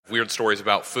weird stories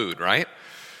about food, right?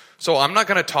 So I'm not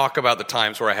going to talk about the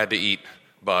times where I had to eat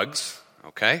bugs,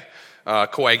 okay?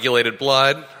 Coagulated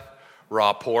blood,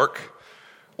 raw pork,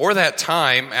 or that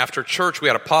time after church we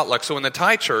had a potluck. So in the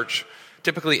Thai church,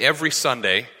 typically every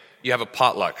Sunday, you have a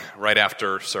potluck right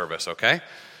after service, okay?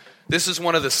 This is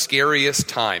one of the scariest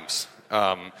times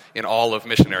in all of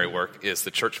missionary work is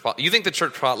the church potluck. You think the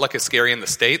church potluck is scary in the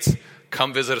States?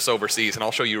 Come visit us overseas and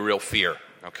I'll show you real fear,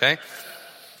 okay?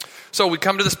 So we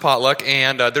come to this potluck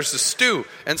and there's this stew.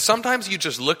 And sometimes you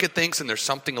just look at things and there's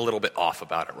something a little bit off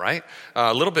about it, right?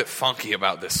 A little bit funky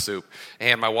about this soup.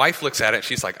 And my wife looks at it and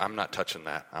she's like, I'm not touching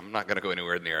that. I'm not going to go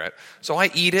anywhere near it. So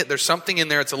I eat it. There's something in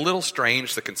there. It's a little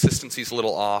strange. The consistency's a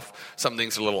little off.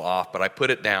 Something's a little off. But I put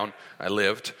it down. I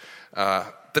lived.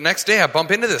 The next day I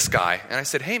bump into this guy and I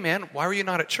said, hey man, why were you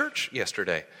not at church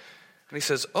yesterday? And he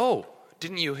says, oh,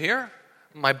 didn't you hear?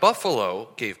 My buffalo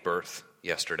gave birth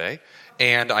yesterday,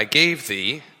 and I gave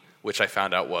thee, which I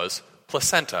found out was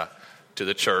placenta, to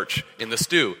the church in the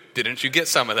stew. Didn't you get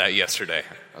some of that yesterday?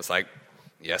 I was like,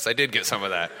 yes, I did get some of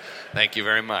that. Thank you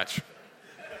very much.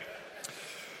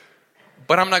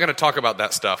 But I'm not going to talk about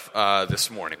that stuff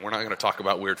this morning. We're not going to talk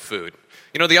about weird food.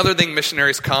 You know, the other thing,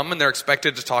 missionaries come and they're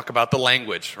expected to talk about the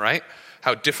language, right?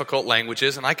 How difficult language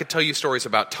is. And I could tell you stories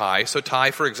about Thai. So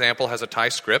Thai, for example, has a Thai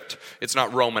script. It's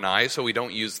not Romanized, so we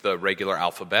don't use the regular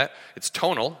alphabet. It's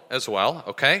tonal as well,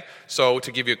 okay? So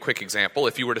to give you a quick example,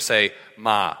 if you were to say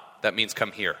ma, that means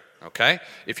come here, okay?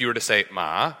 If you were to say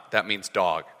ma, that means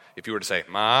dog. If you were to say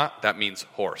ma, that means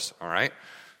horse, all right?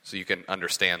 So you can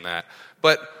understand that.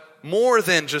 But more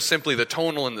than just simply the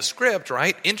tonal in the script,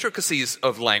 right? Intricacies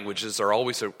of languages are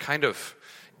always a kind of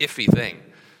iffy thing.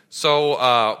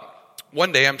 So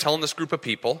one day I'm telling this group of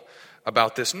people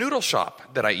about this noodle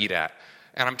shop that I eat at.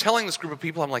 And I'm telling this group of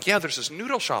people, I'm like, yeah, there's this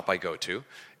noodle shop I go to,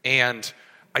 and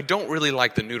I don't really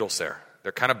like the noodles there.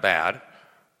 They're kind of bad,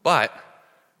 but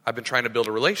I've been trying to build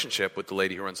a relationship with the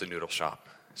lady who runs the noodle shop,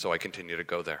 so I continue to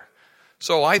go there.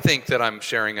 So I think that I'm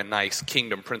sharing a nice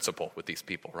kingdom principle with these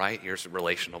people, right? Here's a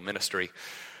relational ministry.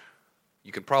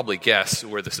 You can probably guess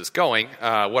where this is going.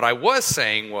 What I was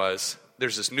saying was,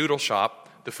 there's this noodle shop.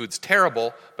 The food's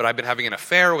terrible, but I've been having an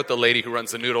affair with the lady who runs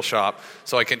the noodle shop,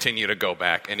 so I continue to go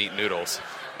back and eat noodles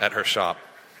at her shop.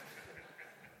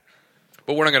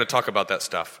 But we're not going to talk about that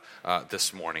stuff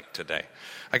this morning, today.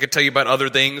 I could tell you about other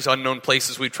things, unknown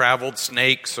places we've traveled,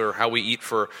 snakes, or how we eat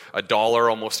for $1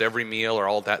 almost every meal, or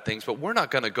all that things. But we're not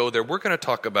going to go there. We're going to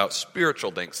talk about spiritual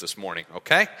things this morning,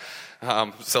 okay?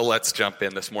 So let's jump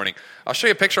in this morning. I'll show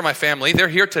you a picture of my family. They're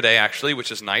here today, actually,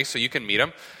 which is nice, so you can meet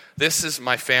them. This is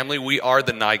my family. We are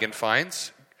the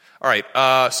Nigenfines. All right,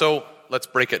 so let's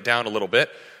break it down a little bit.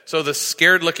 So the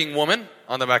scared-looking woman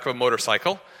on the back of a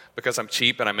motorcycle, because I'm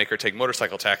cheap and I make her take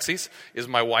motorcycle taxis, is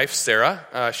my wife,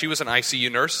 Sarah. She was an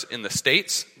ICU nurse in the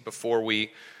States before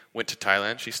we went to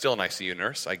Thailand. She's still an ICU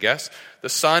nurse, I guess. The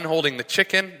son holding the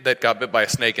chicken that got bit by a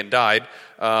snake and died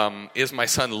is my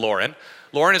son, Lauren.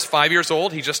 Lauren is 5 years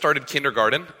old. He just started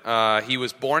kindergarten. He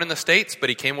was born in the States, but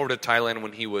he came over to Thailand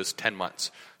when he was 10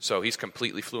 months. So he's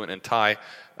completely fluent in Thai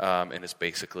and is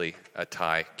basically a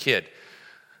Thai kid.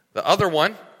 The other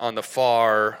one on the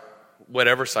far,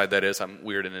 whatever side that is, I'm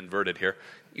weird and inverted here.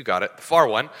 You got it. The far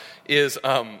one is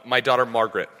my daughter,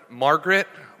 Margaret. Margaret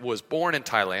was born in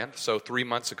Thailand, so 3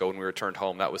 months ago when we returned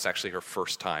home, that was actually her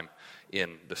first time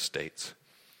in the States.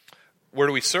 Where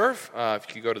do we serve? If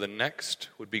you could go to the next,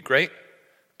 would be great.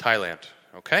 Thailand,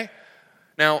 okay?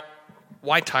 Now,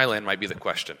 why Thailand might be the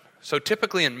question. So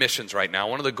typically in missions right now,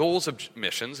 one of the goals of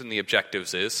missions and the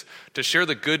objectives is to share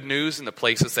the good news in the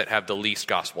places that have the least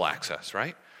gospel access,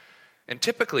 right? And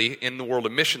typically in the world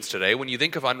of missions today, when you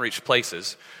think of unreached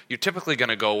places, you're typically going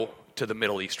to go to the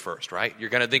Middle East first, right? You're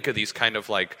going to think of these kind of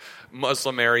like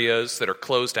Muslim areas that are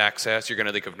closed access. You're going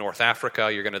to think of North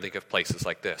Africa. You're going to think of places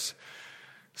like this.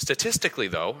 Statistically,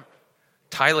 though,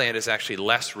 Thailand is actually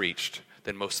less reached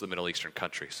than most of the Middle Eastern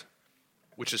countries,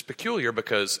 which is peculiar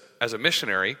because as a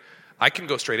missionary, I can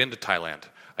go straight into Thailand.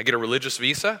 I get a religious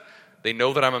visa. They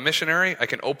know that I'm a missionary. I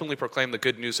can openly proclaim the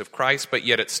good news of Christ, but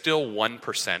yet it's still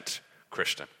 1%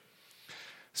 Christian.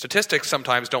 Statistics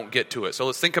sometimes don't get to it. So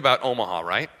let's think about Omaha,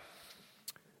 right?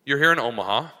 You're here in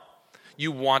Omaha.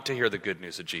 You want to hear the good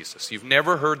news of Jesus. You've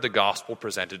never heard the gospel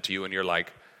presented to you, and you're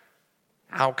like,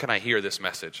 how can I hear this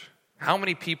message? How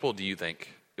many people do you think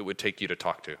it would take you to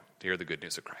talk to hear the good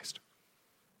news of Christ?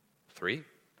 3?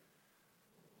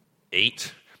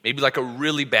 8? Maybe like a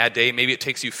really bad day, maybe it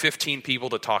takes you 15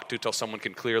 people to talk to till someone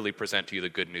can clearly present to you the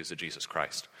good news of Jesus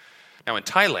Christ. Now in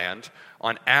Thailand,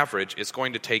 on average, it's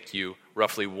going to take you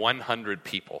roughly 100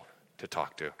 people to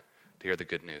talk to hear the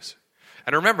good news.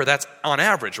 And remember, that's on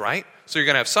average, right? So you're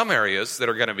going to have some areas that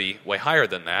are going to be way higher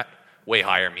than that, way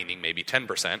higher meaning maybe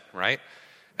 10%, right?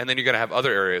 And then you're going to have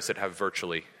other areas that have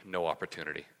virtually no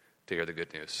opportunity to hear the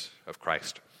good news of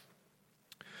Christ.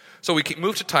 So we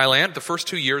moved to Thailand. The first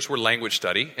 2 years were language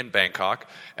study in Bangkok.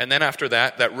 And then after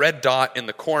that, that red dot in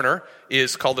the corner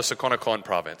is called the Sakonnakhon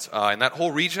province. And that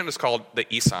whole region is called the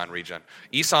Isan region.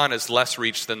 Isan is less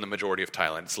reached than the majority of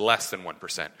Thailand. It's less than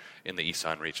 1% in the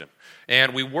Isan region.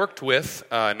 And we worked with,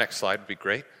 next slide would be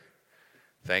great.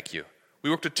 Thank you. We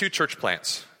worked with 2 church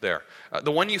plants there.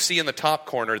 The one you see in the top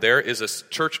corner there is a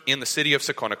church in the city of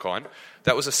Sakonnakhon.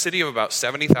 That was a city of about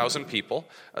 70,000 people.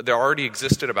 There already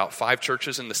existed about 5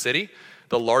 churches in the city,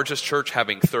 the largest church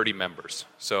having 30 members.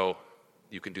 So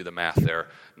you can do the math there.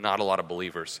 Not a lot of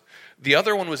believers. The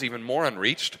other one was even more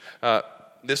unreached.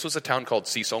 This was a town called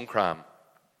Sisongkram.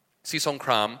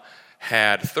 Sisongkram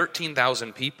had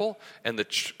 13,000 people, and the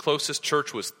closest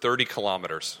church was 40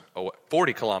 kilometers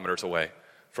away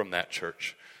from that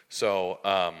church. So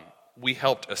we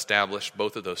helped establish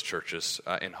both of those churches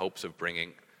in hopes of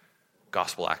bringing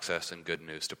gospel access and good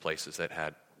news to places that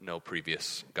had no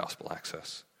previous gospel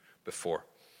access before.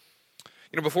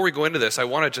 Before we go into this, I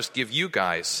want to just give you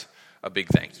guys a big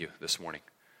thank you this morning.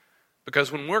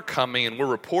 Because when we're coming and we're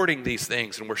reporting these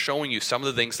things and we're showing you some of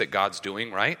the things that God's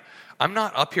doing, right? I'm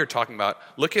not up here talking about,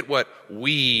 look at what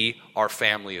our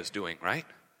family is doing, right?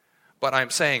 But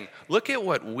I'm saying, look at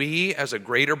what we as a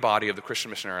greater body of the Christian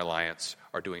Missionary Alliance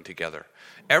are doing together.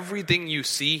 Everything you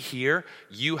see here,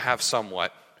 you have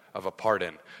somewhat of a part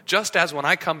in. Just as when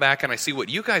I come back and I see what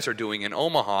you guys are doing in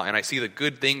Omaha and I see the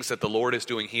good things that the Lord is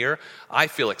doing here, I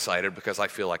feel excited because I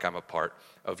feel like I'm a part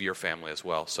of your family as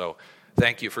well. So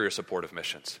thank you for your support of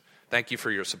missions. Thank you for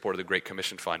your support of the Great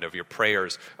Commission Fund, of your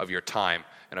prayers, of your time,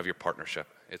 and of your partnership.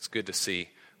 It's good to see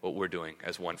what we're doing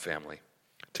as one family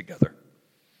together.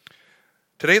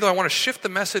 Today, though, I want to shift the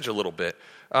message a little bit.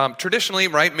 Traditionally,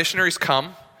 right, missionaries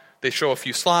come. They show a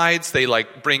few slides. They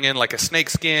bring in a snake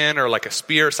skin or a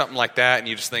spear or something like that, and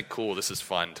you just think, cool, this is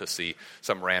fun to see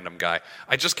some random guy.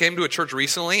 I just came to a church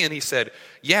recently, and he said,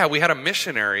 yeah, we had a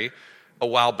missionary a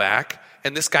while back,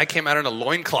 and this guy came out in a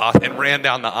loincloth and ran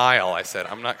down the aisle. I said,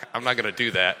 I'm not going to do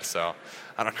that, so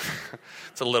I don't.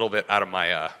 It's a little bit out of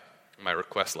my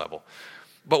request level.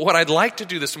 But what I'd like to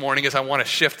do this morning is I want to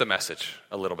shift the message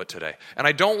a little bit today. And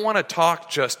I don't want to talk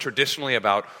just traditionally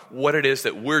about what it is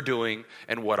that we're doing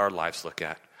and what our lives look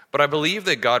at. But I believe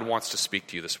that God wants to speak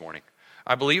to you this morning.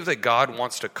 I believe that God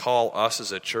wants to call us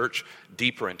as a church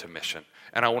deeper into mission.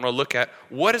 And I want to look at,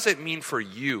 what does it mean for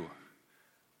you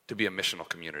to be a missional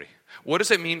community? What does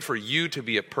it mean for you to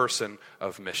be a person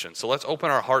of mission? So let's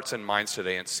open our hearts and minds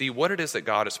today and see what it is that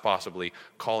God is possibly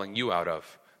calling you out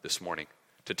of this morning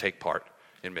to take part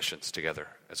in missions together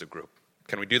as a group.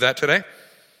 Can we do that today?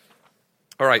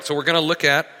 All right, so we're going to look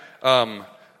at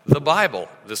the Bible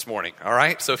this morning. All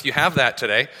right, so if you have that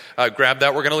today, grab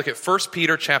that. We're going to look at 1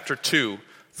 Peter chapter 2,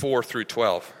 4 through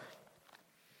 12.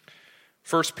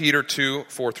 1 Peter 2,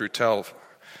 4 through 12.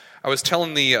 I was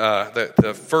telling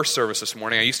the first service this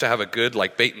morning, I used to have a good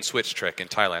bait and switch trick in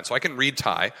Thailand. So I can read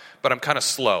Thai, but I'm kind of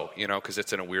slow, because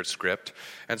it's in a weird script.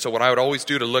 And so what I would always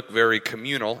do to look very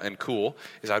communal and cool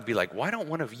is I'd be like, why don't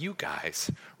one of you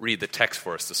guys read the text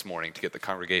for us this morning to get the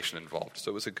congregation involved? So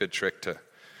it was a good trick to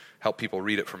help people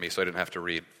read it for me so I didn't have to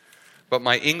read. But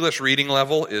my English reading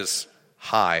level is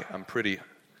high. I'm pretty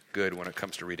good when it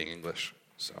comes to reading English.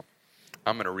 So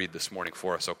I'm going to read this morning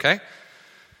for us, okay?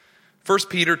 1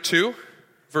 Peter 2,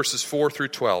 verses 4 through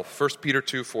 12. 1 Peter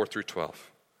 2, 4 through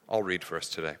 12. I'll read for us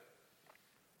today.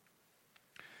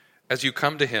 As you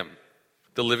come to him,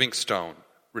 the living stone,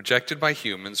 rejected by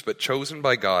humans, but chosen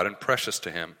by God and precious to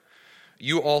him,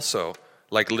 you also,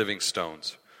 like living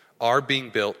stones, are being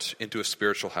built into a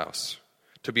spiritual house,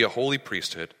 to be a holy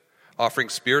priesthood, offering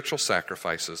spiritual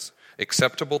sacrifices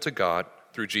acceptable to God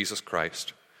through Jesus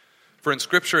Christ. For in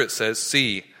Scripture it says,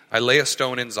 see, I lay a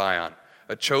stone in Zion,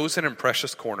 a chosen and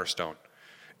precious cornerstone,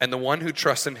 and the one who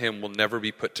trusts in him will never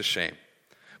be put to shame.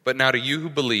 But now to you who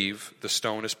believe, the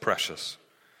stone is precious.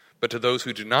 But to those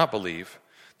who do not believe,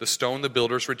 the stone the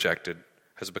builders rejected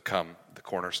has become the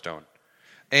cornerstone,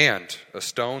 and a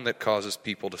stone that causes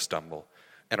people to stumble,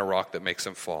 and a rock that makes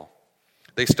them fall.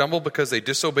 They stumble because they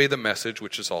disobey the message,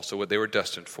 which is also what they were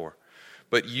destined for.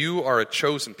 But you are a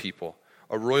chosen people,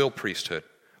 a royal priesthood,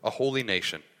 a holy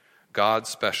nation, God's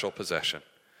special possession,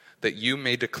 that you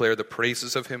may declare the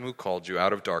praises of him who called you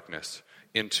out of darkness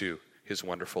into his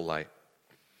wonderful light.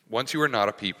 Once you were not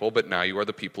a people, but now you are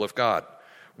the people of God.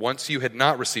 Once you had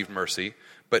not received mercy,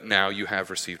 but now you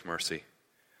have received mercy.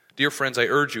 Dear friends, I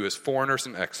urge you as foreigners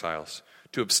and exiles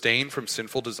to abstain from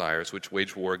sinful desires which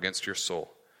wage war against your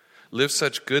soul. Live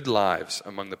such good lives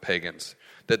among the pagans,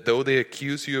 that though they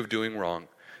accuse you of doing wrong,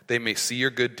 they may see your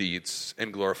good deeds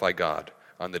and glorify God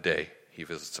on the day he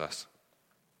visits us.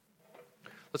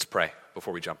 Let's pray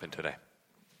before we jump in today.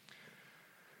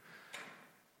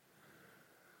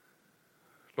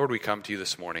 Lord, we come to you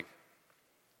this morning.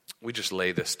 We just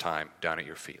lay this time down at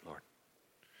your feet, Lord.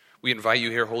 We invite you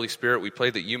here, Holy Spirit. We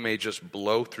pray that you may just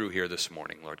blow through here this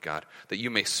morning, Lord God, that you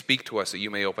may speak to us, that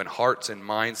you may open hearts and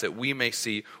minds, that we may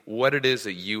see what it is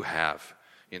that you have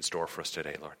in store for us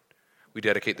today, Lord. We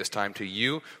dedicate this time to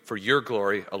you for your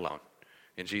glory alone.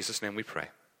 In Jesus' name we pray.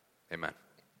 Amen.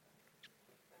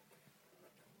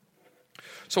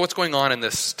 So what's going on in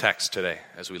this text today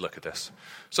as we look at this?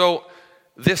 So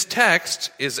this text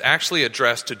is actually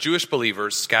addressed to Jewish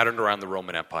believers scattered around the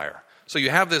Roman Empire. So you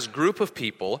have this group of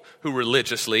people who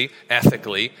religiously,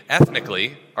 ethnically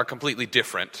are completely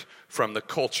different from the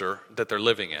culture that they're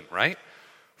living in, right?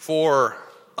 For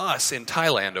us in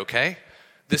Thailand, okay,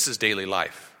 this is daily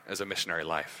life as a missionary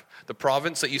life. The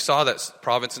province that you saw, that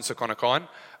province in Sukhonakon,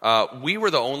 we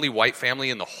were the only white family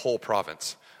in the whole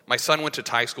province. My son went to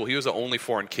Thai school. He was the only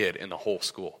foreign kid in the whole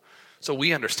school. So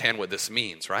we understand what this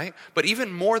means, right? But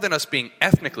even more than us being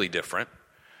ethnically different,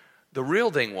 the real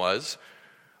thing was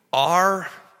our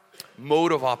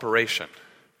mode of operation,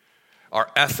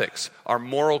 our ethics, our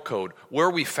moral code, where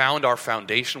we found our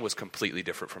foundation was completely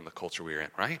different from the culture we were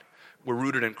in, right? We're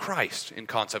rooted in Christ, in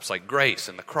concepts like grace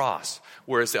and the cross,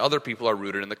 whereas the other people are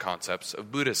rooted in the concepts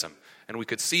of Buddhism. And we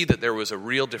could see that there was a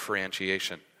real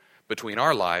differentiation between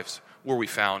our lives, where we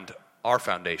found our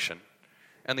foundation,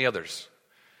 and the others.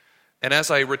 And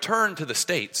as I returned to the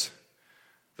States,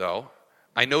 though,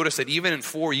 I noticed that even in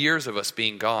 4 years of us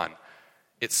being gone,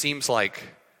 it seems like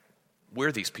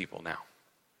we're these people now.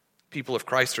 People of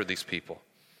Christ are these people.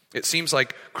 It seems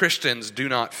like Christians do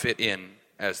not fit in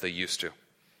as they used to.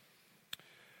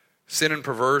 Sin and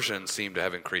perversion seem to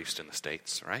have increased in the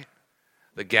States, right?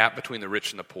 The gap between the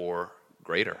rich and the poor,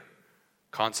 greater.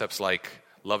 Concepts like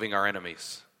loving our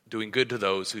enemies, doing good to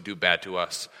those who do bad to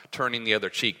us, turning the other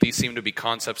cheek. These seem to be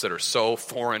concepts that are so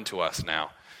foreign to us now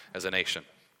as a nation.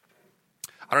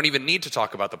 I don't even need to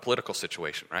talk about the political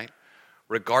situation, right?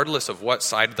 Regardless of what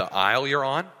side of the aisle you're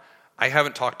on, I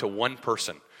haven't talked to one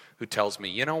person who tells me,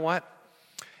 you know what?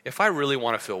 If I really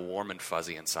want to feel warm and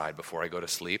fuzzy inside before I go to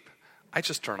sleep, I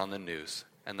just turn on the news,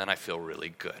 and then I feel really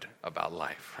good about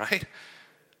life, right?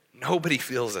 Nobody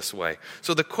feels this way.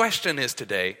 So the question is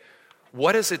today,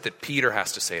 what is it that Peter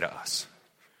has to say to us?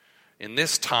 In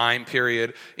this time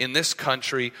period, in this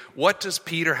country, what does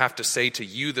Peter have to say to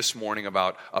you this morning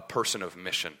about a person of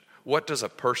mission? What does a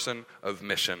person of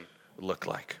mission look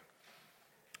like?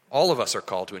 All of us are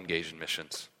called to engage in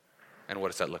missions. And what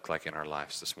does that look like in our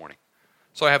lives this morning?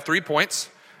 So I have 3 points.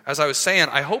 As I was saying,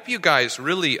 I hope you guys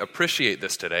really appreciate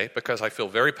this today because I feel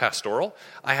very pastoral.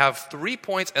 I have 3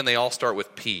 points and they all start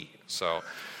with P. So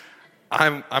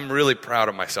I'm really proud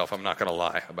of myself. I'm not going to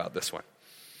lie about this one.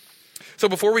 So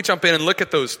before we jump in and look at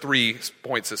those 3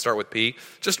 points that start with P,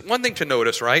 just one thing to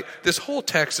notice, right? This whole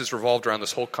text is revolved around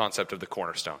this whole concept of the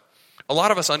cornerstone. A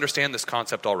lot of us understand this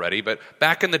concept already, but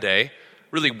back in the day,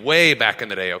 really way back in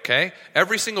the day, okay?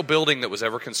 Every single building that was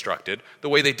ever constructed, the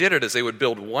way they did it is they would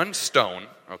build one stone,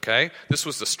 okay? This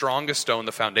was the strongest stone,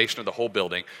 the foundation of the whole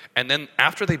building. And then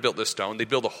after they built this stone, they'd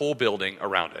build a whole building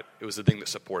around it. It was the thing that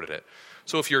supported it.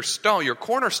 So if your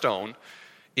cornerstone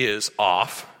is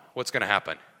off, what's going to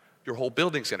happen? Your whole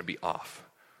building's going to be off.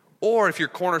 Or if your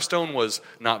cornerstone was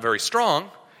not very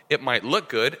strong, it might look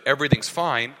good, everything's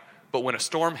fine, but when a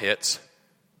storm hits,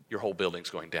 your whole building's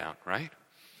going down, right?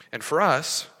 And for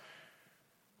us,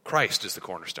 Christ is the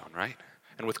cornerstone, right?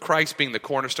 And with Christ being the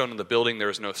cornerstone of the building, there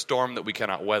is no storm that we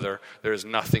cannot weather. There is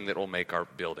nothing that will make our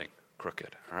building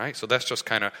crooked, all right? So that's just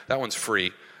kind of, that one's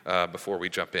free before we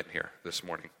jump in here this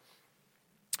morning.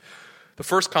 The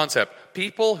first concept,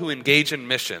 people who engage in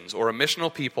missions or a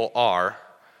missional people are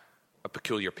a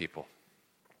peculiar people.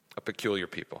 A peculiar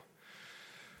people.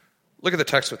 Look at the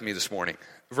text with me this morning.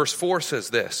 Verse 4 says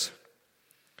this.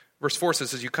 Verse 4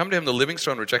 says, as you come to him, the living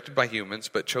stone rejected by humans,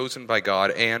 but chosen by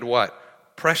God, and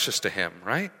what? Precious to him,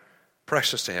 right?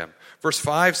 Precious to him. Verse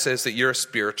 5 says that you're a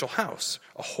spiritual house,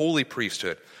 a holy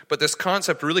priesthood. But this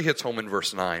concept really hits home in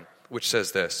verse 9, which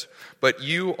says this, but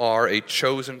you are a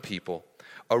chosen people,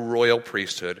 a royal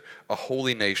priesthood, a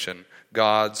holy nation,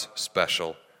 God's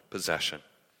special possession.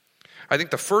 I think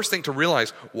the first thing to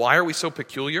realize, why are we so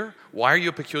peculiar? Why are you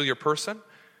a peculiar person?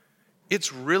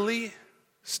 It's really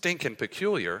stinking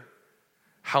peculiar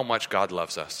how much God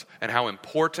loves us and how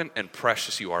important and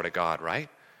precious you are to God, right?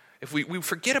 If we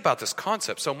forget about this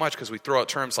concept so much because we throw out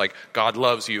terms like God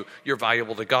loves you, you're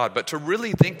valuable to God. But to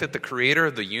really think that the creator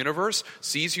of the universe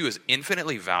sees you as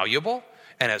infinitely valuable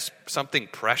and as something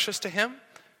precious to him,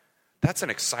 that's an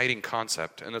exciting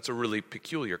concept, and that's a really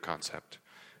peculiar concept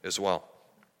as well.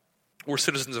 We're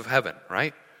citizens of heaven,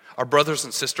 right? Our brothers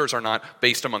and sisters are not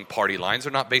based among party lines.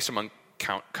 They're not based among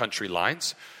country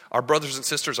lines. Our brothers and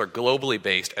sisters are globally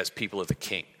based as people of the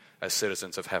King, as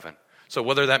citizens of heaven. So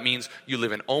whether that means you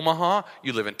live in Omaha,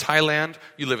 you live in Thailand,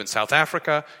 you live in South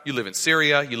Africa, you live in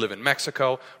Syria, you live in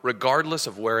Mexico, regardless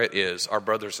of where it is, our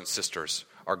brothers and sisters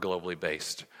are globally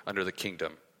based under the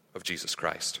kingdom of Jesus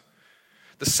Christ.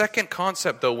 The second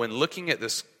concept, though, when looking at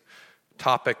this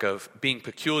topic of being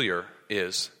peculiar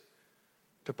is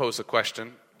to pose the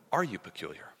question, are you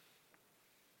peculiar?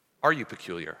 Are you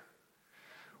peculiar?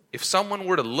 If someone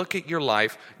were to look at your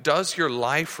life, does your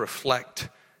life reflect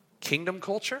kingdom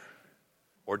culture?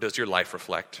 Or does your life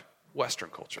reflect Western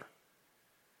culture?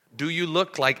 Do you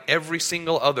look like every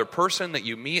single other person that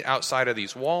you meet outside of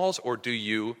these walls, or do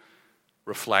you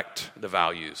reflect the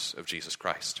values of Jesus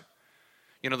Christ?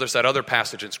 You know, there's that other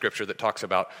passage in Scripture that talks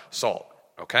about salt,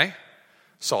 okay?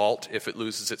 Salt, if it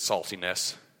loses its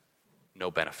saltiness, no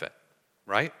benefit,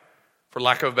 right? For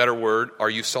lack of a better word,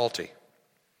 are you salty?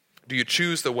 Do you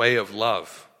choose the way of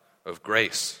love, of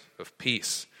grace, of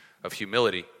peace, of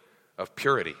humility, of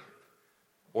purity?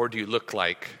 Or do you look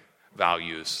like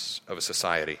values of a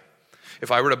society?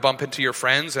 If I were to bump into your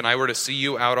friends and I were to see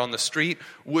you out on the street,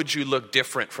 would you look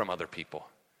different from other people?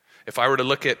 If I were to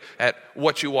look at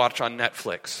what you watch on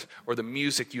Netflix or the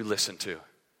music you listen to,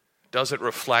 does it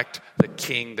reflect the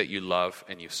King that you love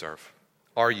and you serve?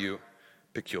 Are you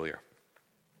peculiar?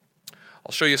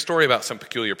 I'll show you a story about some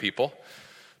peculiar people.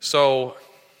 So,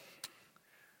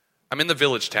 I'm in the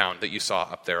village town that you saw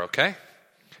up there, okay?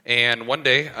 And one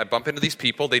day, I bump into these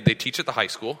people. They teach at the high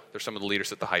school. They're some of the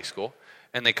leaders at the high school.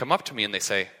 And they come up to me and they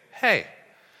say, "Hey,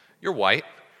 you're white.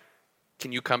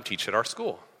 Can you come teach at our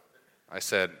school?" I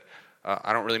said,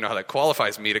 I don't really know how that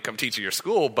qualifies me to come teach at your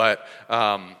school, but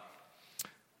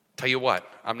tell you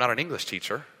what, I'm not an English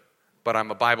teacher, but I'm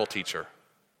a Bible teacher,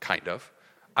 kind of.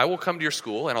 I will come to your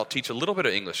school and I'll teach a little bit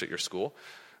of English at your school,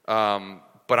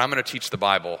 but I'm going to teach the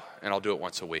Bible and I'll do it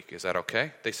once a week. Is that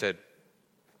okay? They said,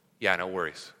 "Yeah, no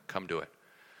worries. Come do it."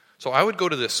 So I would go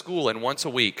to this school, and once a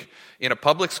week, in a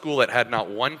public school that had not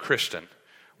one Christian,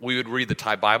 we would read the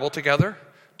Thai Bible together,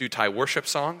 do Thai worship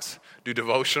songs, do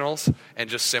devotionals, and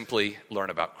just simply learn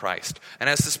about Christ. And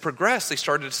as this progressed, they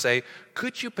started to say,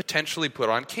 "Could you potentially put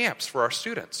on camps for our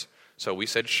students?" So we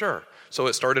said, "Sure." So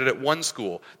it started at one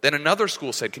school. Then another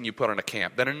school said, "Can you put on a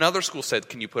camp?" Then another school said,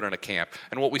 "Can you put on a camp?"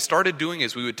 And what we started doing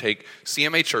is we would take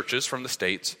CMA churches from the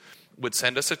States, would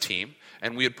send us a team,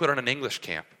 and we would put on an English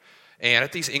camp. And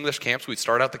at these English camps, we'd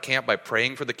start out the camp by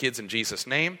praying for the kids in Jesus'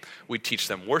 name. We'd teach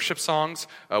them worship songs.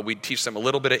 We'd teach them a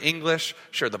little bit of English,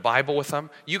 share the Bible with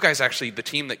them. You guys actually, the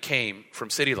team that came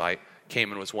from City Light, came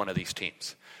and was one of these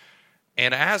teams.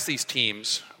 And as these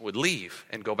teams would leave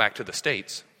and go back to the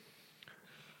States,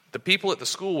 the people at the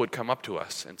school would come up to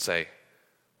us and say,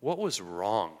 "What was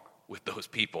wrong with those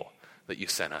people that you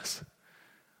sent us?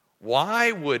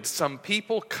 Why would some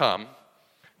people come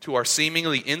to our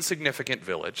seemingly insignificant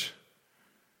village,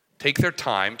 take their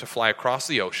time to fly across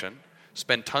the ocean,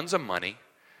 spend tons of money,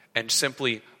 and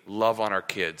simply love on our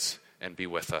kids and be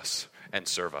with us and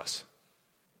serve us?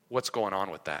 What's going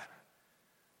on with that?"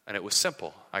 And it was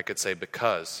simple. I could say,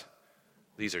 because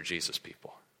these are Jesus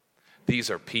people.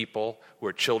 These are people who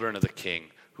are children of the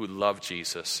King, who love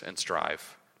Jesus and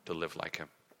strive to live like him.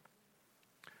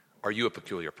 Are you a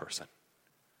peculiar person?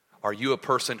 Are you a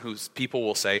person whose people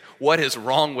will say, "What is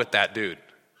wrong with that dude?"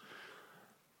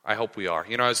 I hope we are.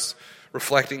 You know, I was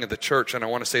reflecting at the church, and I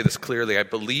want to say this clearly. I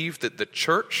believe that the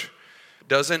church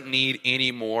doesn't need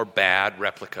any more bad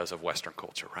replicas of Western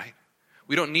culture, right?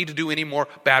 We don't need to do any more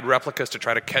bad replicas to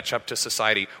try to catch up to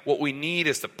society. What we need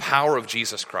is the power of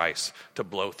Jesus Christ to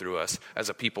blow through us as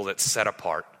a people that's set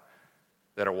apart,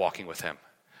 that are walking with him.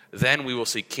 Then we will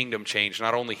see kingdom change,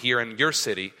 not only here in your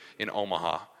city, in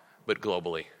Omaha, but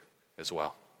globally as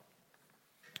well.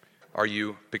 Are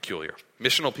you peculiar?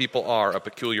 Missional people are a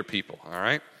peculiar people, all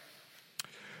right?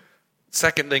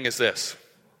 Second thing is this.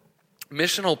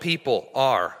 Missional people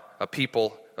are a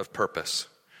people of purpose.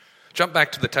 Jump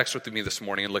back to the text with me this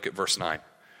morning and look at verse 9.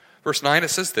 Verse 9, it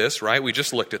says this, right? We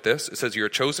just looked at this. It says, "You're a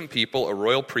chosen people, a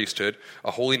royal priesthood,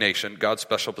 a holy nation, God's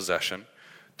special possession."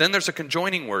 Then there's a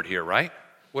conjoining word here, right?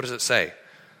 What does it say?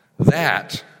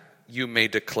 "That you may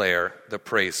declare the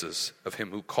praises of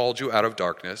him who called you out of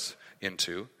darkness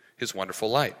into his wonderful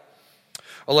light."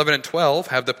 11 and 12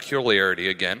 have the peculiarity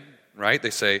again, right? They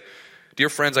say, Dear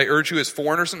friends, I urge you as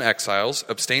foreigners and exiles,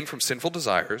 abstain from sinful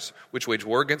desires, which wage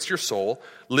war against your soul.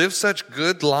 Live such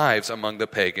good lives among the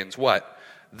pagans. What?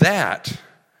 That,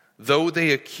 though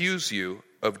they accuse you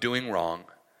of doing wrong,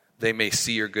 they may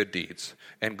see your good deeds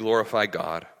and glorify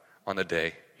God on the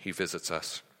day he visits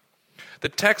us. The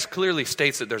text clearly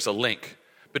states that there's a link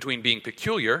between being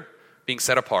peculiar, being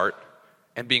set apart,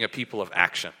 and being a people of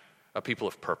action, a people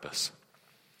of purpose.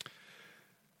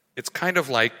 It's kind of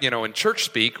like, in church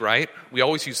speak, right? We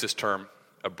always use this term,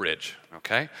 a bridge,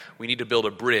 okay? We need to build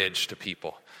a bridge to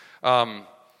people. I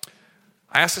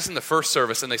asked this in the first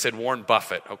service, and they said Warren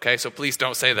Buffett, okay? So please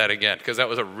don't say that again, because that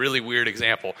was a really weird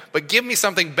example. But give me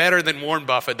something better than Warren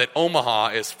Buffett that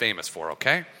Omaha is famous for,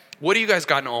 okay? What do you guys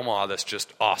got in Omaha that's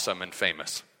just awesome and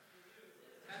famous?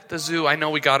 The zoo. I know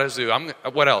we got a zoo.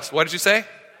 What else? What did you say?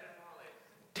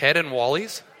 Ted and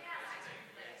Wally's?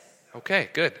 Okay,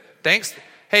 good. Thanks.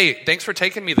 Hey, thanks for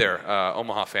taking me there,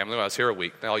 Omaha family. I was here a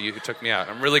week. All you who took me out.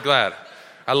 I'm really glad.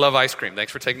 I love ice cream.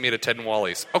 Thanks for taking me to Ted and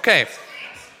Wally's. Okay.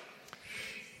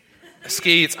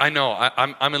 Skeets. I know.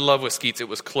 I'm in love with Skeets. It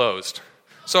was closed.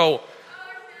 So,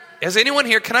 has anyone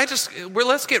here,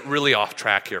 let's get really off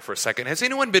track here for a second. Has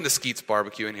anyone been to Skeets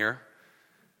Barbecue in here?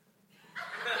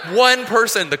 One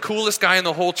person, the coolest guy in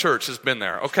the whole church, has been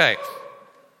there. Okay.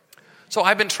 So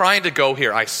I've been trying to go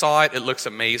here. I saw it. It looks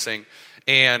amazing.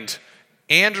 And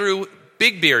Andrew,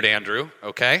 Big Beard Andrew,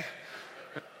 okay,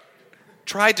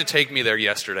 tried to take me there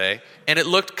yesterday, and it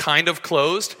looked kind of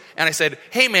closed. And I said,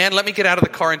 hey, man, let me get out of the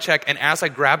car and check. And as I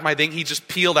grabbed my thing, he just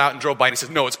peeled out and drove by, and he says,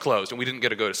 no, it's closed. And we didn't get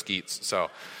to go to Skeets. So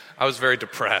I was very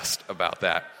depressed about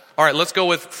that. All right, let's go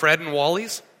with Fred and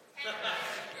Wally's.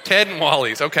 Ted and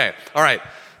Wally's, okay. All right.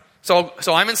 So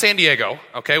I'm in San Diego,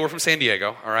 okay? We're from San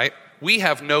Diego, all right? We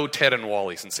have no Ted and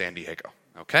Wally's in San Diego,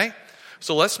 okay?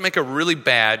 So let's make a really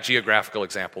bad geographical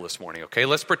example this morning, okay?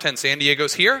 Let's pretend San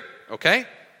Diego's here, okay?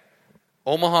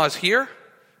 Omaha's here,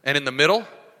 and in the middle,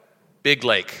 Big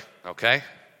Lake, okay?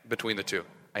 Between the two.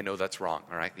 I know that's wrong,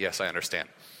 all right? Yes, I understand.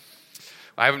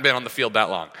 I haven't been on the field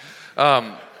that long.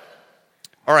 All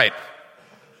right.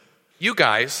 You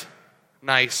guys,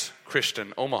 nice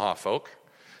Christian Omaha folk,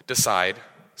 decide,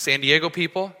 San Diego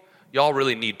people, y'all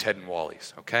really need Ted and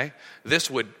Wally's, okay? This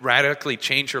would radically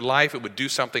change your life. It would do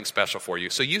something special for you.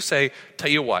 So you say, tell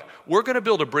you what, we're going to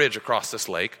build a bridge across this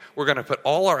lake. We're going to put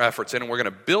all our efforts in, and we're going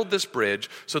to build this bridge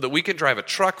so that we can drive a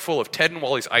truck full of Ted and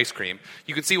Wally's ice cream.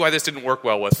 You can see why this didn't work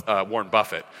well with Warren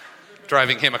Buffett,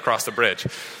 driving him across the bridge.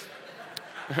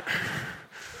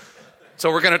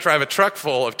 So we're going to drive a truck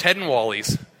full of Ted and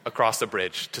Wally's across the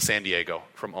bridge to San Diego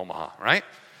from Omaha, right?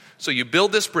 So you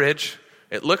build this bridge.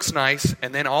 It looks nice,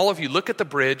 and then all of you look at the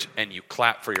bridge and you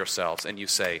clap for yourselves and you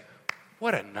say,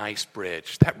 what a nice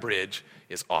bridge. That bridge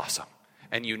is awesome.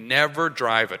 And you never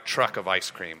drive a truck of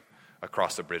ice cream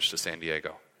across the bridge to San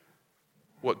Diego.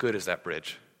 What good is that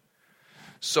bridge?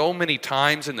 So many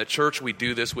times in the church we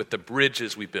do this with the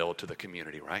bridges we build to the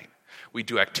community, right? We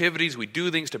do activities, we do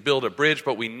things to build a bridge,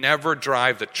 but we never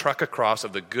drive the truck across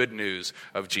of the good news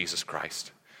of Jesus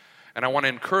Christ. And I want to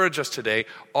encourage us today,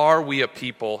 are we a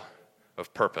people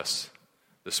of purpose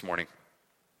this morning?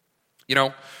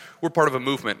 We're part of a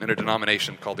movement in a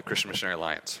denomination called the Christian Missionary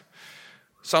Alliance.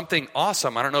 Something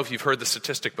awesome, I don't know if you've heard the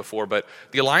statistic before, but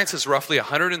the Alliance is roughly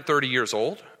 130 years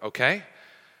old, okay?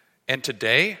 And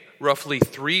today, roughly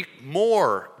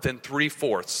more than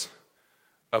 3/4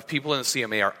 of people in the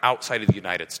CMA are outside of the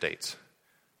United States.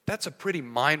 That's a pretty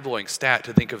mind-blowing stat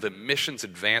to think of the missions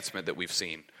advancement that we've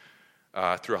seen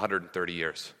through 130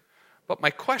 years. But my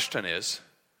question is,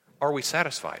 are we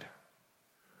satisfied?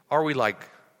 Are we like,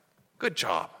 good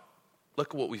job, look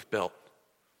at what we've built?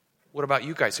 What about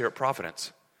you guys here at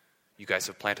Providence? You guys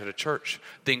have planted a church.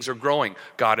 Things are growing.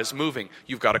 God is moving.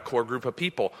 You've got a core group of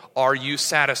people. Are you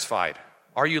satisfied?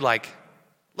 Are you like,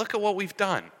 look at what we've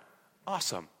done?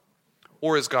 Awesome.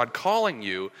 Or is God calling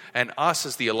you and us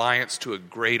as the Alliance to a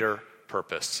greater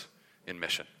purpose in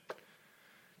mission?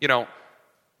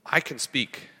 I can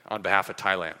speak on behalf of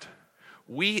Thailand.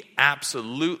 We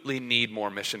absolutely need more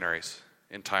missionaries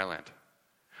in Thailand.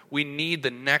 We need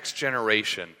the next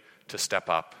generation to step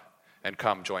up and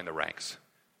come join the ranks.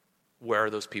 Where are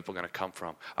those people going to come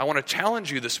from? I want to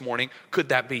challenge you this morning. Could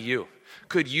that be you?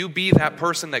 Could you be that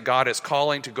person that God is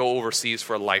calling to go overseas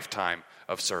for a lifetime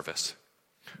of service?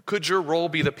 Could your role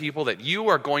be the people that you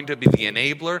are going to be the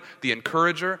enabler, the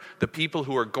encourager, the people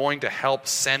who are going to help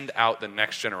send out the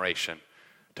next generation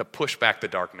to push back the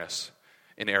darkness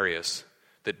in areas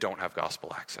that don't have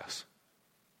gospel access?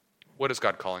 What is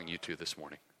God calling you to this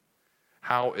morning?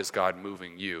 How is God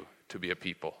moving you to be a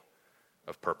people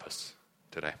of purpose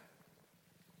today?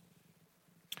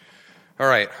 All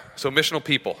right, so missional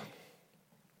people.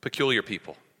 peculiar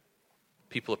people,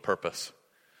 people of purpose.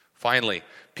 Finally,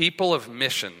 people of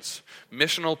missions.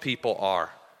 Missional people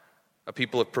are a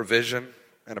people of provision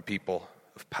and a people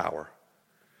of power.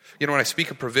 You know, when I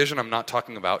speak of provision, I'm not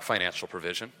talking about financial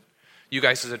provision. You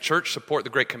guys as a church support the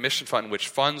Great Commission Fund, which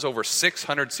funds over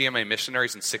 600 CMA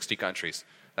missionaries in 60 countries.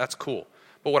 That's cool.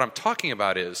 But what I'm talking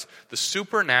about is the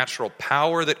supernatural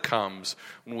power that comes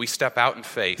when we step out in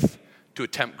faith to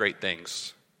attempt great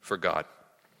things for God.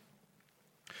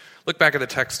 Look back at the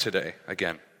text today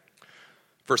again.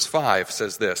 Verse 5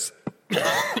 says this,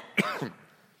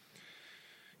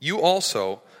 "You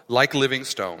also, like living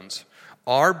stones,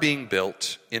 are being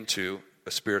built into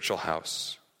a spiritual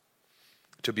house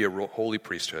to be a holy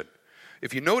priesthood."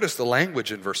 If you notice the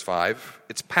language in verse 5,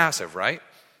 it's passive, right?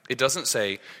 It doesn't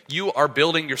say, you are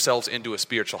building yourselves into a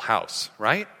spiritual house,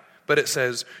 right? But it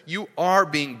says, you are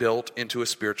being built into a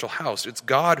spiritual house. It's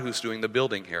God who's doing the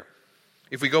building here.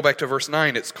 If we go back to verse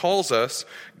 9, it calls us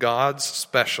God's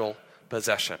special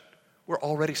possession. We're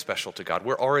already special to God.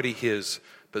 We're already His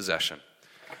possession.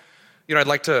 You know, I'd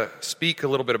like to speak a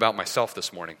little bit about myself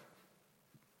this morning.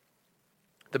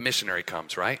 The missionary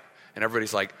comes, right? And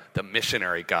everybody's like, the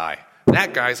missionary guy.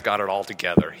 That guy's got it all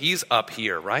together. He's up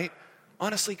here, right?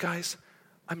 Honestly, guys,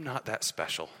 I'm not that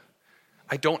special.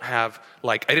 I don't have,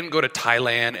 I didn't go to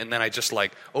Thailand and then I just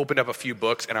opened up a few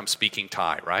books and I'm speaking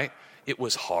Thai, right? It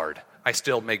was hard. I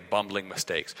still make bumbling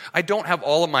mistakes. I don't have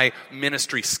all of my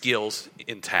ministry skills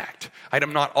intact.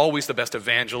 I'm not always the best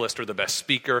evangelist or the best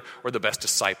speaker or the best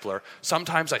discipler.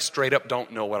 Sometimes I straight up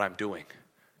don't know what I'm doing.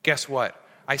 Guess what?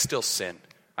 I still sin.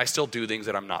 I still do things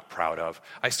that I'm not proud of.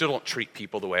 I still don't treat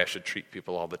people the way I should treat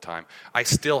people all the time. I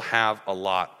still have a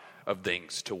lot of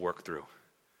things to work through.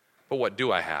 But what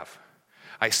do I have?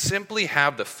 I simply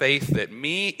have the faith that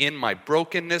me, in my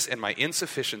brokenness and my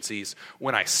insufficiencies,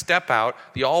 when I step out,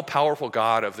 the all-powerful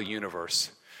God of the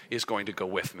universe is going to go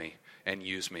with me and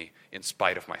use me in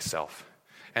spite of myself.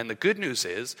 And the good news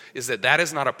is that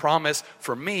is not a promise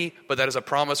for me, but that is a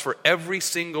promise for every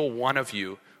single one of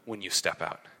you when you step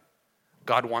out.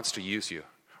 God wants to use you.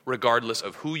 Regardless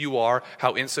of who you are,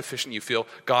 how insufficient you feel,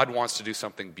 God wants to do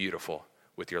something beautiful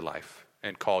with your life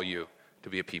and call you to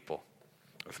be a people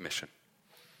of mission.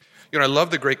 You know, I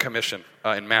love the Great Commission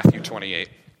in Matthew 28.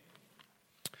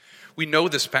 We know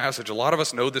this passage. A lot of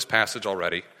us know this passage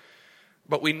already.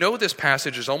 But we know this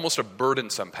passage is almost a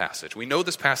burdensome passage. We know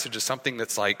this passage is something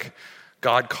that's like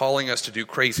God calling us to do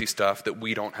crazy stuff that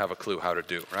we don't have a clue how to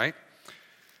do, right?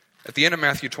 At the end of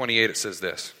Matthew 28, it says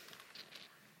this.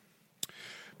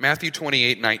 Matthew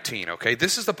 28:19, okay?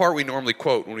 This is the part we normally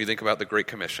quote when we think about the Great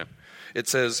Commission. It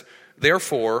says,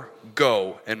 "Therefore,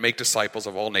 go and make disciples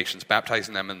of all nations,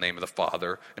 baptizing them in the name of the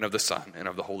Father and of the Son and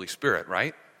of the Holy Spirit,"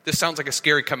 right? This sounds like a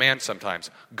scary command sometimes.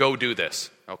 Go do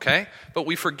this, okay? But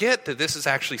we forget that this is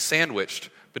actually sandwiched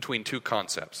between two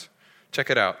concepts. Check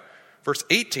it out. Verse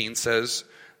 18 says,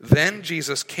 "Then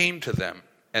Jesus came to them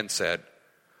and said,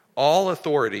 'All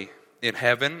authority in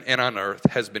heaven and on earth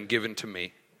has been given to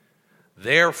me.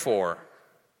 Therefore,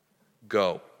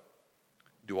 go.'"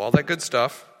 Do all that good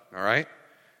stuff, all right?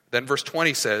 Then verse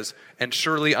 20 says, "And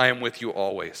surely I am with you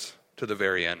always to the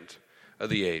very end of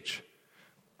the age."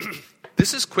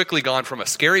 This has quickly gone from a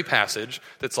scary passage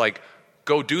that's like,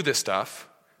 go do this stuff,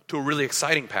 to a really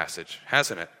exciting passage,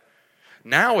 hasn't it?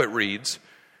 Now it reads,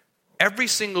 every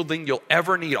single thing you'll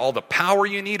ever need, all the power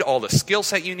you need, all the skill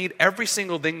set you need, every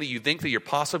single thing that you think that you're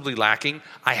possibly lacking,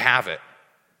 I have it.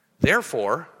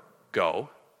 Therefore, go,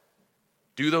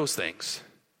 do those things.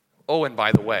 Oh, and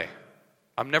by the way,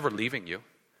 I'm never leaving you.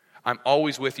 I'm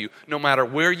always with you. No matter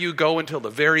where you go until the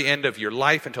very end of your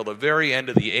life, until the very end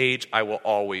of the age, I will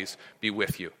always be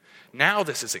with you. Now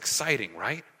this is exciting,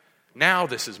 right? Now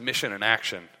this is mission in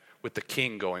action with the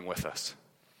King going with us.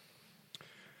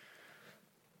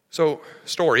 So,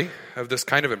 story of this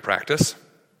kind of in practice.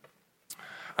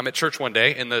 I'm at church one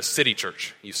day in the city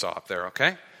church you saw up there,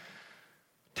 okay?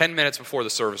 10 minutes before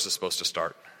the service is supposed to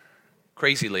start.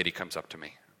 Crazy lady comes up to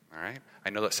me, all right?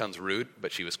 I know that sounds rude,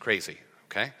 but she was crazy.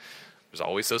 Okay? There's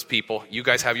always those people. You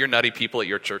guys have your nutty people at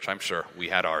your church, I'm sure. We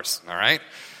had ours, all right?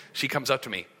 She comes up to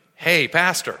me, "Hey,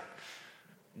 pastor,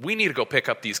 we need to go pick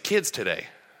up these kids today."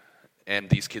 And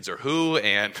these kids are who,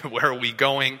 and where are we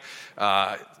going?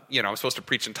 I'm supposed to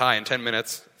preach in Thai in 10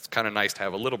 minutes. It's kind of nice to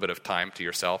have a little bit of time to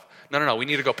yourself. No, we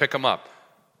need to go pick them up.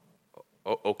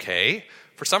 Okay.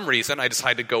 For some reason, I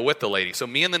decided to go with the lady. So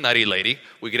me and the nutty lady,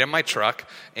 we get in my truck,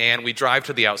 and we drive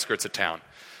to the outskirts of town.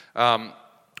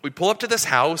 We pull up to this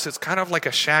house. It's kind of like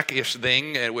a shack-ish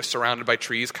thing, and it was surrounded by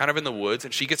trees, kind of in the woods.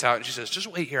 And she gets out and she says, "Just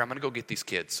wait here. I'm going to go get these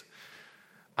kids."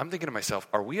 I'm thinking to myself,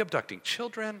 are we abducting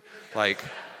children?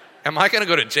 Am I going to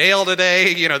go to jail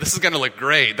today? This is going to look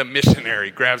great. The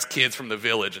missionary grabs kids from the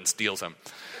village and steals them.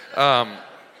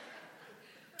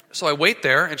 So I wait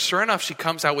there, and sure enough, she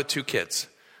comes out with 2 kids,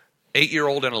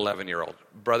 8-year-old and 11-year-old,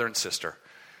 brother and sister.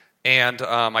 And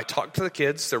I talk to the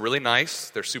kids. They're really nice.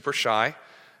 They're super shy.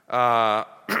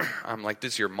 I'm like,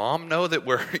 does your mom know that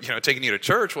we're taking you to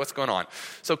church? What's going on?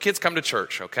 So kids come to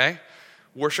church, okay?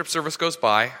 Worship service goes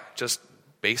by, just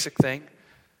basic thing.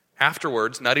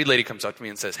 Afterwards, nutty lady comes up to me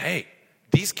and says, hey,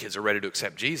 these kids are ready to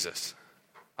accept Jesus.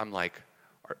 I'm like,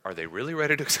 are they really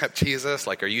ready to accept Jesus?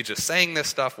 Like, are you just saying this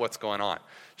stuff? What's going on?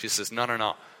 She says,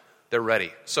 no. They're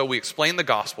ready. So we explain the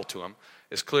gospel to them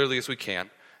as clearly as we can.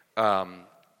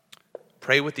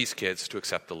 Pray with these kids to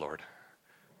accept the Lord.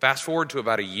 Fast forward to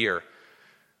about a year.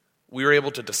 We were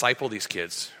able to disciple these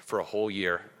kids for a whole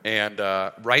year. And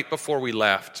right before we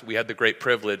left, we had the great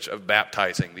privilege of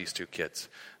baptizing these 2 kids.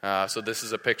 So this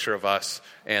is a picture of us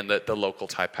and the local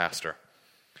Thai pastor.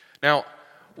 Now,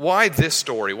 why this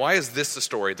story? Why is this the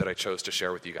story that I chose to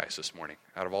share with you guys this morning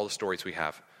out of all the stories we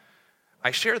have?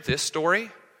 I share this story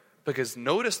because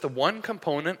notice the one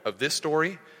component of this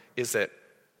story is that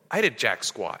I did jack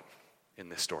squat in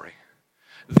this story.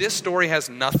 This story has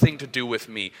nothing to do with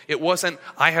me. It wasn't,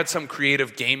 I had some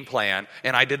creative game plan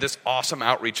and I did this awesome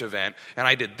outreach event and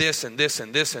I did this and this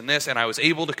and this and this and I was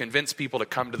able to convince people to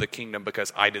come to the kingdom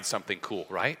because I did something cool,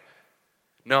 right?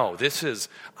 No,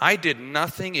 I did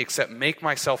nothing except make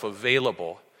myself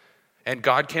available and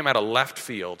God came out of left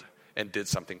field and did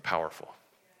something powerful.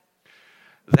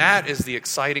 That is the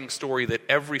exciting story that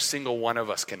every single one of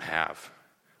us can have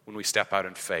when we step out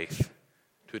in faith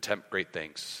to attempt great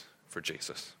things for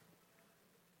Jesus.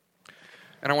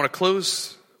 And I want to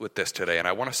close with this today, and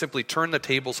I want to simply turn the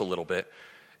tables a little bit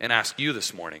and ask you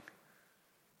this morning,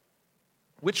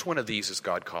 which one of these is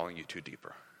God calling you to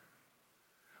deeper?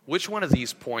 Which one of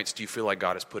these points do you feel like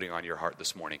God is putting on your heart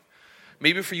this morning?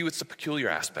 Maybe for you it's the peculiar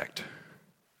aspect.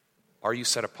 Are you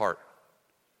set apart?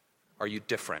 Are you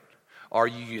different? Are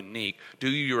you unique? Do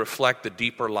you reflect the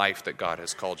deeper life that God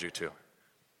has called you to?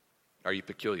 Are you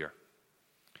peculiar?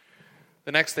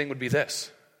 The next thing would be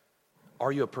this.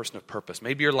 Are you a person of purpose?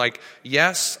 Maybe you're like,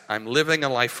 yes, I'm living a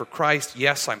life for Christ.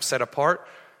 Yes, I'm set apart.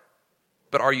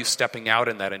 But are you stepping out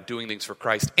in that and doing things for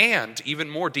Christ? And even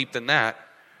more deep than that,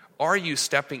 are you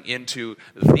stepping into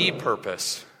the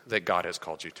purpose that God has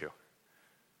called you to?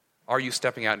 Are you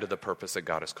stepping out into the purpose that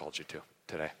God has called you to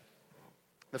today?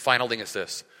 The final thing is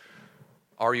this.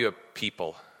 Are you a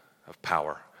people of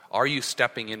power? Are you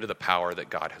stepping into the power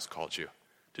that God has called you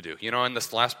to do? In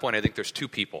this last point, I think there's 2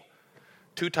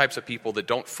 types of people that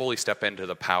don't fully step into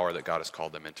the power that God has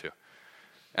called them into.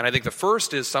 And I think the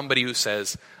first is somebody who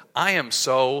says, I am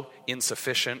so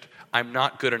insufficient, I'm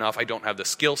not good enough, I don't have the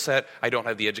skill set, I don't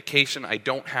have the education, I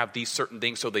don't have these certain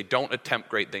things, so they don't attempt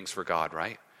great things for God,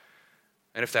 right?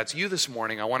 And if that's you this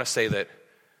morning, I want to say that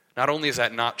not only is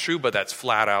that not true, but that's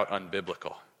flat out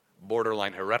unbiblical,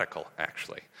 borderline heretical,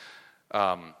 actually.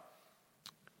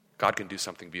 God can do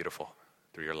something beautiful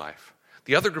through your life.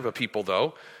 The other group of people,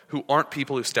 though, who aren't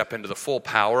people who step into the full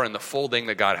power and the full thing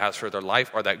that God has for their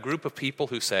life, are that group of people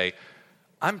who say,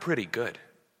 I'm pretty good.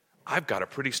 I've got a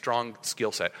pretty strong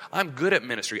skill set. I'm good at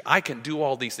ministry. I can do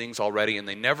all these things already, and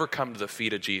they never come to the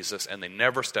feet of Jesus, and they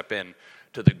never step in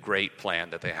to the great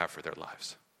plan that they have for their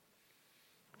lives.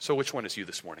 So which one is you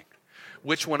this morning?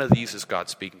 Which one of these is God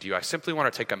speaking to you? I simply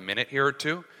want to take a minute here or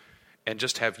two and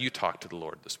just have you talk to the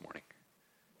Lord this morning.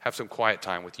 Have some quiet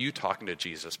time with you talking to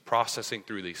Jesus, processing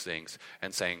through these things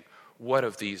and saying, what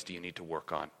of these do you need to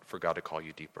work on for God to call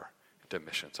you deeper into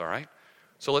missions, all right?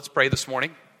 So let's pray this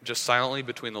morning, just silently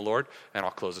between the Lord, and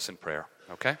I'll close this in prayer,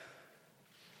 okay?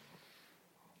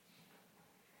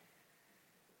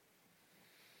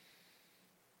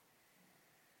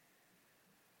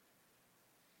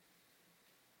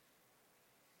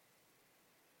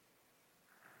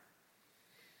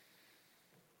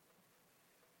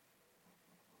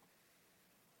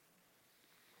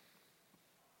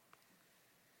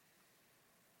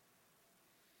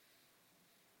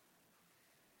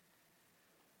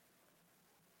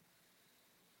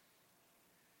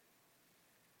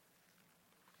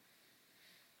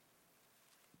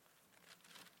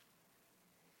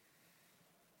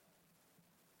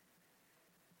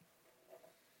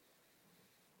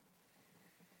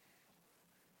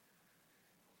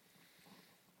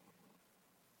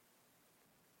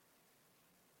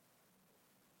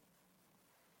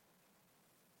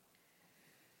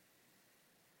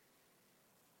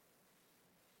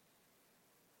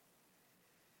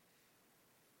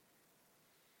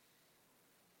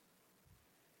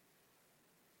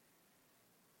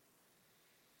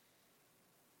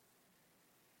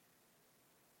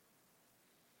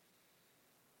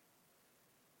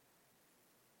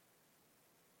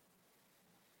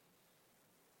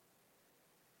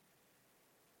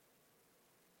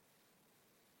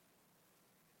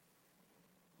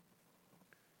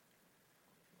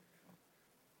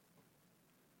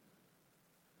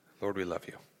 Lord, we love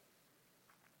you.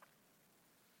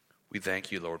 We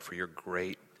thank you, Lord, for your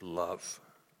great love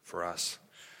for us.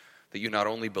 That you not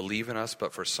only believe in us,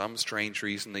 but for some strange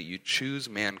reason that you choose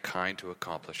mankind to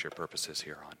accomplish your purposes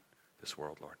here on this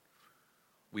world, Lord.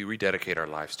 We rededicate our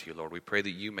lives to you, Lord. We pray that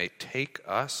you may take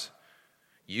us,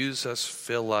 use us,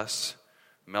 fill us,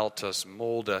 melt us,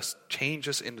 mold us, change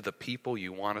us into the people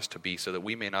you want us to be so that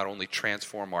we may not only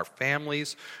transform our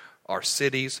families, our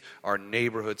cities, our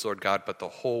neighborhoods, Lord God, but the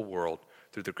whole world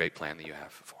through the great plan that you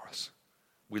have for us.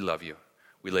 We love you.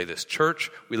 We lay this church,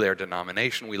 we lay our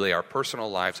denomination, we lay our personal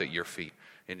lives at your feet.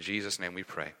 In Jesus' name we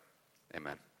pray.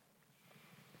 Amen.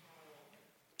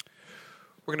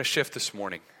 We're going to shift this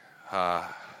morning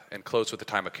and close with the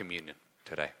time of communion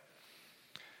today.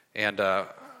 And I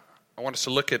want us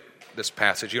to look at this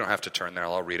passage. You don't have to turn there.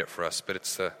 I'll read it for us. But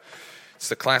it's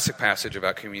the classic passage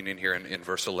about communion here in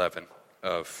verse 11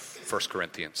 of 1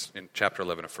 Corinthians, in chapter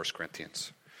 11 of 1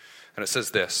 Corinthians. And it says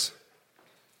this: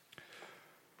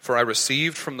 "For I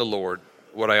received from the Lord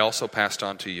what I also passed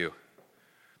on to you.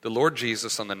 The Lord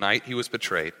Jesus, on the night he was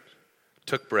betrayed,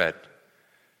 took bread,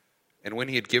 and when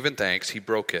he had given thanks, he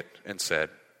broke it and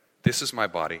said, 'This is my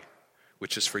body,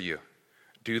 which is for you.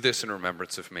 Do this in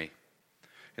remembrance of me.'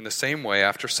 In the same way,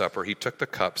 after supper, he took the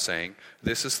cup, saying,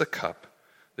 'This is the cup,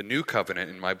 the new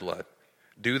covenant in my blood.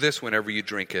 Do this whenever you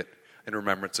drink it in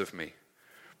remembrance of me.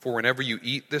 For whenever you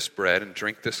eat this bread and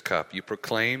drink this cup, you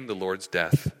proclaim the Lord's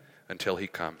death until he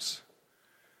comes.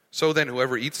 So then,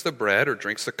 whoever eats the bread or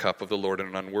drinks the cup of the Lord in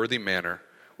an unworthy manner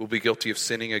will be guilty of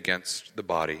sinning against the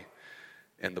body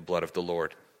and the blood of the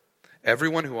Lord.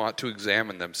 Everyone who ought to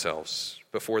examine themselves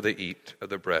before they eat of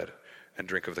the bread and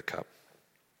drink of the cup.'"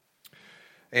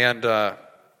 And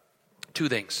two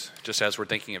things, just as we're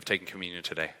thinking of taking communion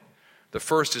today. The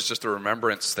first is just a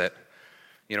remembrance that,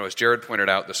 as Jared pointed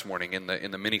out this morning in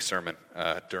the mini sermon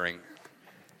during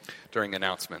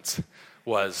announcements,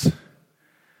 was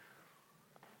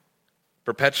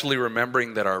perpetually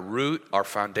remembering that our root, our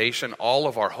foundation, all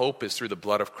of our hope is through the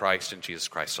blood of Christ and Jesus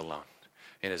Christ alone,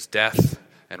 in his death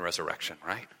and resurrection,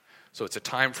 right? So it's a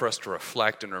time for us to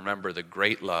reflect and remember the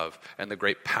great love and the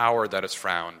great power that is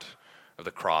found of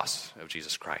the cross of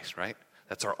Jesus Christ, right?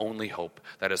 That's our only hope.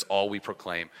 That is all we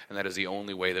proclaim, and that is the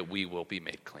only way that we will be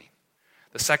made clean.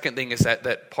 The second thing is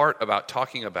that part about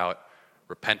talking about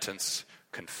repentance,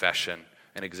 confession,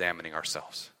 and examining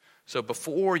ourselves. So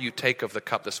before you take of the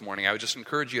cup this morning, I would just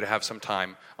encourage you to have some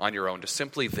time on your own to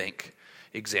simply think,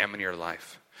 examine your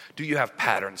life. Do you have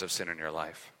patterns of sin in your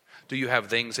life? Do you have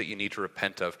things that you need to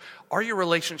repent of? Are your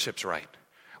relationships right?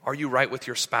 Are you right with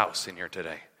your spouse in here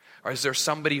today? Or is there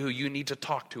somebody who you need to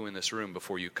talk to in this room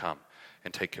before you come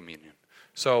and take communion?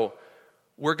 So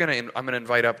I'm going to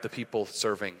invite up the people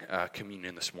serving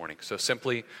communion this morning. So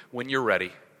simply, when you're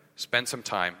ready, spend some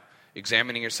time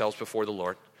examining yourselves before the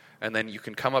Lord. And then you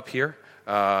can come up here.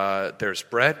 There's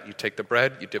bread. You take the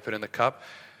bread. You dip it in the cup.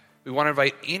 We want to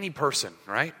invite any person,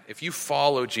 right? If you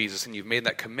follow Jesus and you've made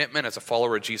that commitment as a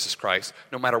follower of Jesus Christ,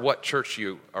 no matter what church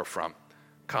you are from,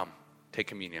 come, take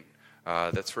communion.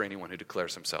 That's for anyone who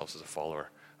declares themselves as a follower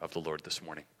of the Lord this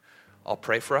morning. I'll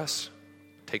pray for us.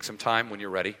 Take some time when you're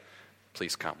ready.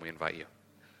 Please come. We invite you.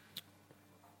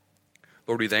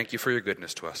 Lord, we thank you for your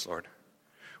goodness to us, Lord.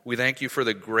 We thank you for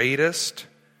the greatest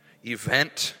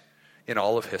event in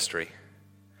all of history,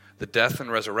 the death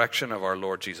and resurrection of our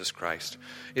Lord Jesus Christ.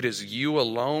 It is you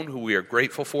alone who we are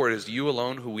grateful for. It is you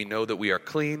alone who we know that we are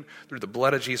clean. Through the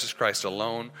blood of Jesus Christ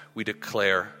alone, we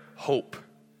declare hope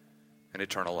and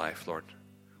eternal life, Lord.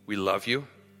 We love you.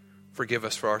 Forgive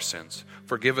us for our sins.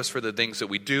 Forgive us for the things that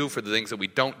we do, for the things that we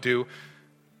don't do,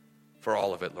 for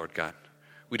all of it, Lord God.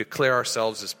 We declare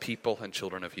ourselves as people and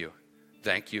children of you.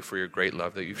 Thank you for your great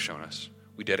love that you've shown us.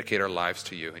 We dedicate our lives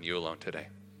to you and you alone today.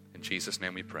 In Jesus'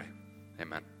 name we pray.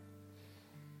 Amen.